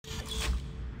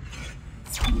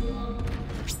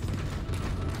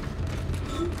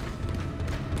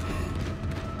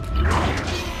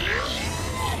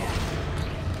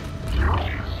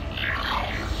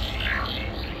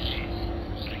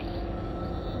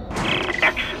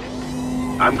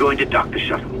I'm going to dock the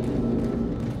shuttle.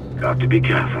 Got to be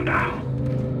careful now.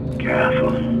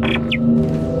 Careful.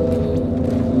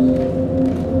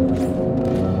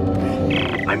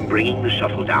 I'm bringing the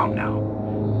shuttle down now.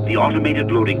 The automated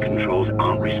loading controls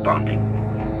aren't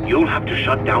responding. You'll have to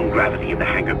shut down gravity in the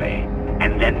hangar bay,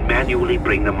 and then manually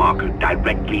bring the marker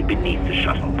directly beneath the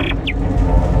shuttle.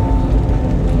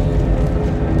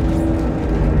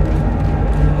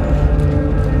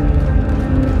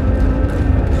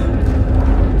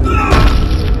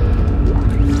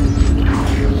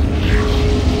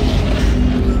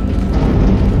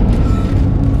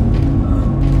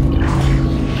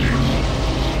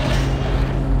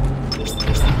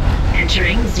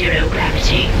 Entering zero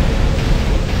gravity.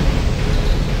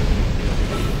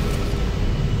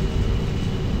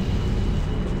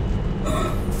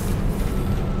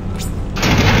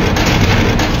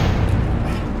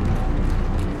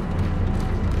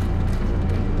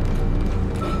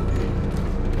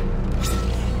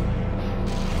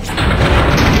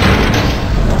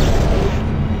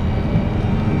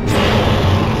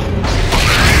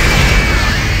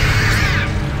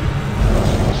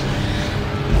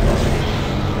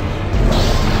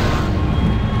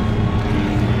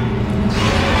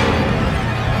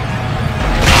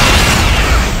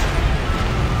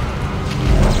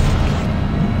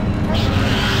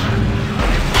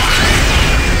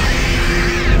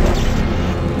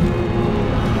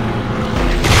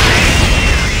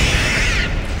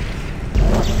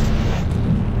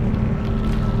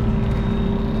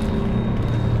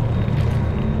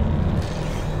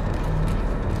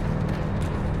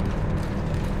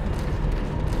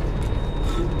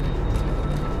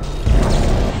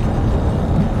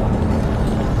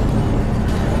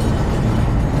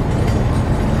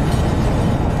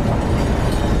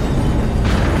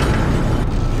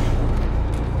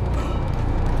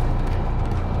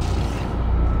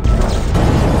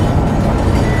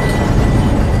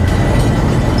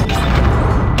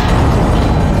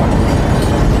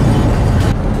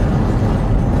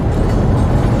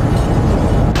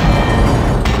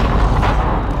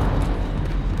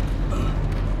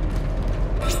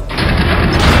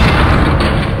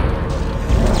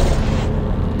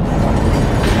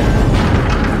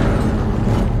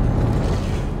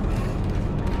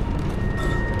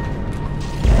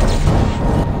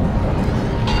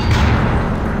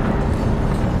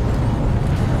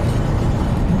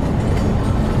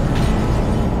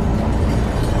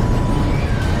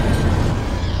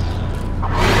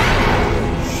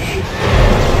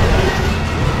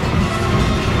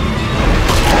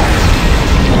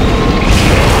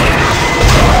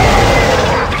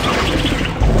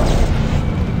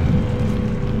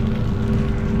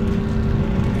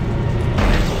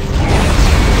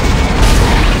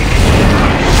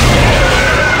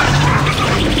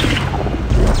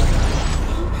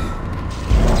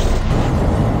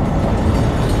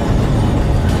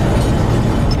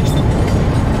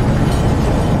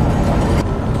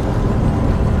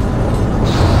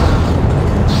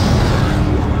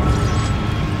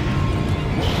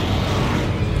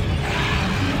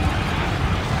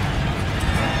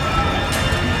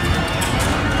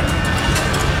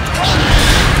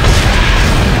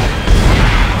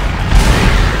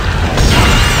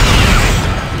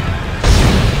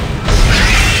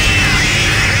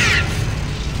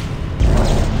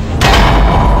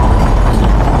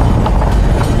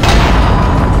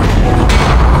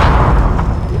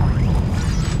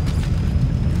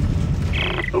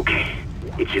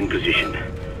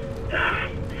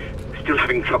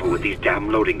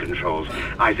 Loading controls.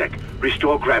 Isaac,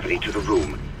 restore gravity to the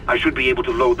room. I should be able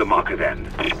to load the marker then.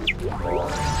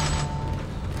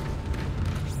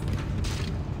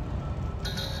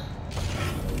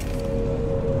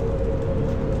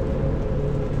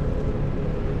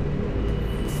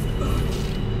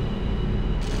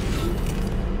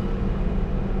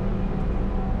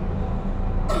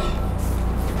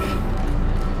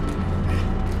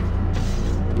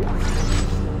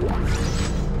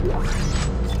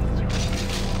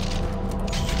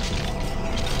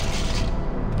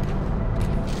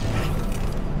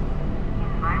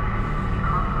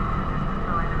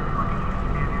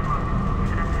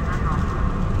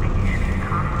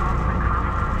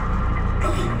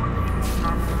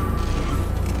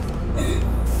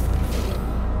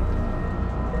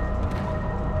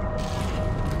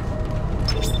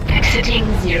 Exiting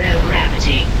zero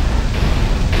gravity.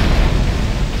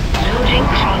 Loading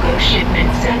cargo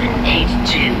shipment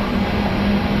 782.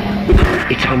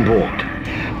 It's on board.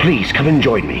 Please come and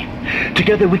join me.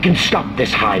 Together we can stop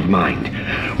this hive mind.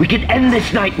 We can end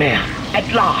this nightmare at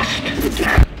last.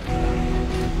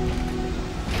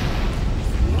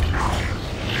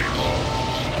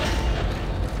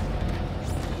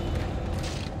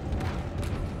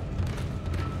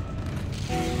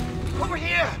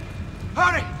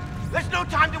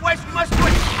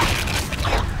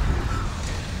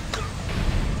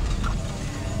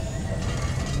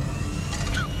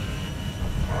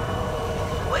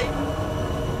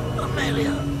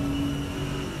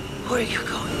 Where are you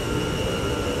going?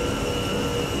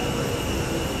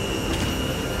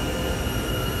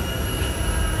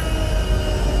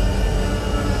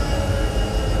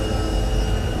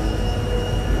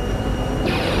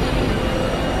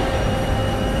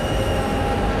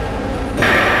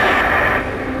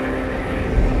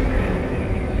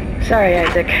 Sorry,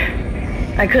 Isaac.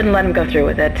 I couldn't let him go through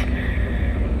with it.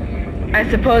 I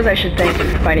suppose I should thank you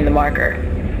for finding the marker.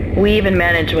 We even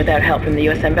managed without help from the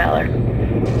USM Valor.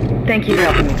 Thank you for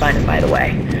helping me find him, by the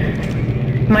way.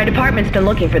 My department's been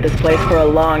looking for this place for a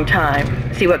long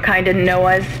time. See what Kyne didn't know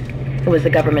was? It was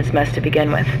the government's mess to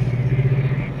begin with.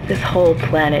 This whole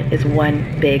planet is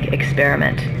one big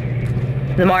experiment.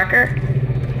 The marker?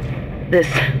 This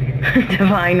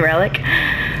divine relic?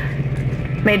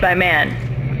 Made by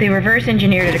man. They reverse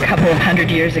engineered it a couple of 100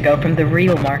 years ago from the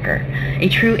real marker, a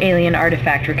true alien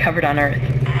artifact recovered on Earth.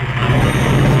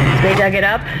 They dug it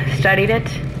up, studied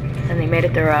it, and they made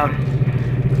it their own.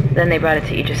 Then they brought it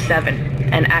to Aegis 7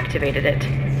 and activated it.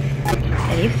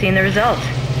 And you've seen the result.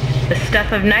 The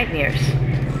stuff of nightmares.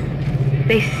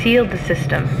 They sealed the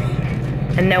system,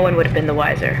 and no one would have been the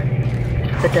wiser.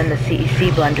 But then the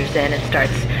CEC blunders in and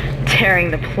starts tearing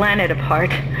the planet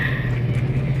apart.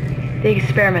 The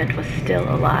experiment was still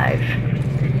alive.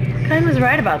 Kyne was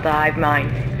right about the hive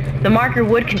mind. The marker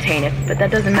would contain it, but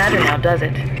that doesn't matter now, does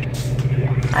it?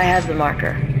 I have the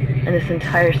marker, and this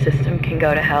entire system can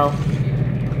go to hell.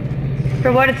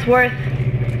 For what it's worth,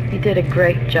 you did a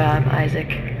great job,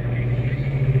 Isaac.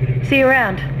 See you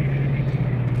around.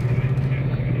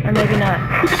 Or maybe not.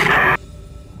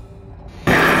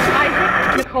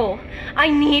 Isaac, Nicole, I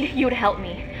need you to help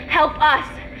me. Help us.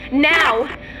 Now!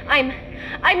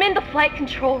 I'm in the flight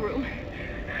control room.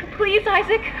 Please,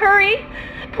 Isaac, hurry!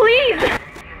 Please!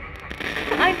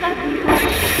 I love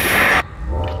you.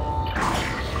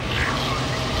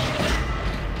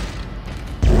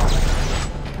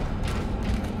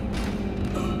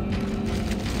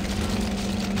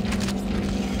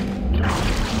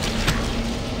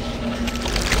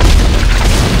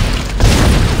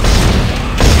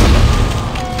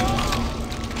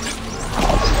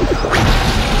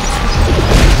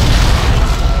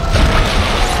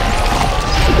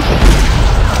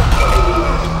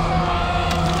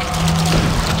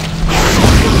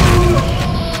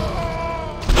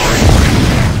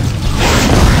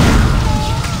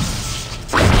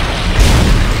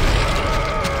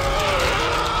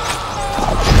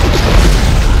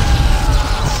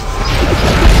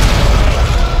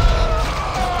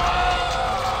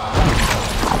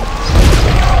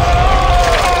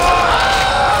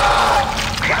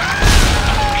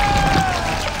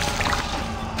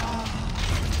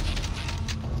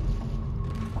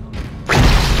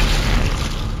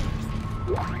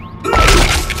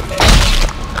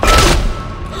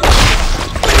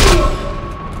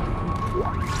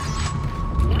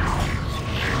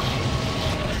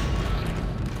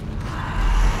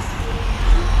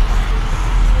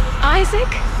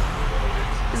 Isaac?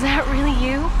 Is that really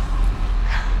you?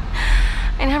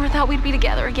 I never thought we'd be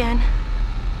together again.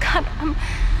 God,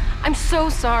 I'm so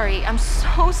sorry. I'm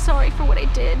so sorry for what I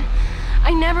did.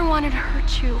 I never wanted to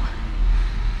hurt you.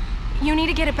 You need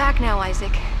to get it back now,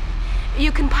 Isaac.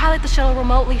 You can pilot the shuttle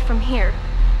remotely from here.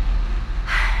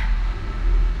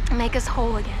 Make us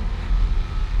whole again.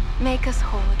 Make us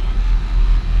whole again.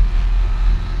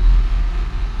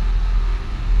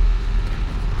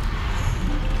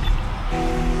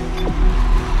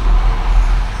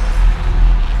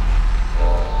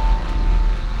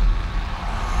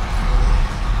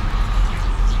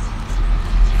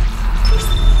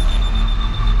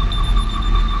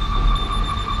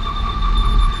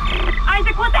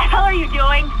 Isaac, what the hell are you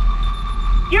doing?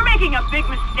 You're making a big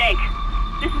mistake.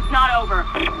 This is not over.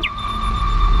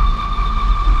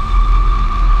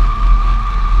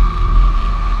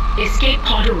 Escape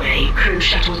pod away, crew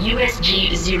shuttle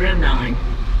USG-09.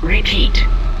 Repeat.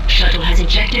 Shuttle has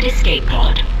ejected escape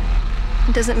pod.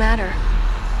 It doesn't matter.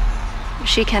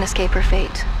 She can't escape her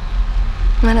fate.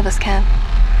 None of us can.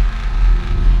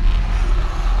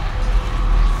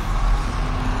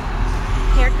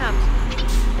 Here it comes.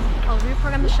 I'll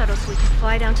reprogram the shuttle so we can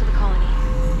fly down to the colony.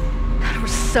 God, we're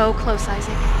so close,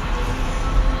 Isaac.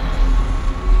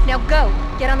 Now go!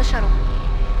 Get on the shuttle.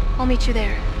 I'll meet you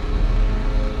there.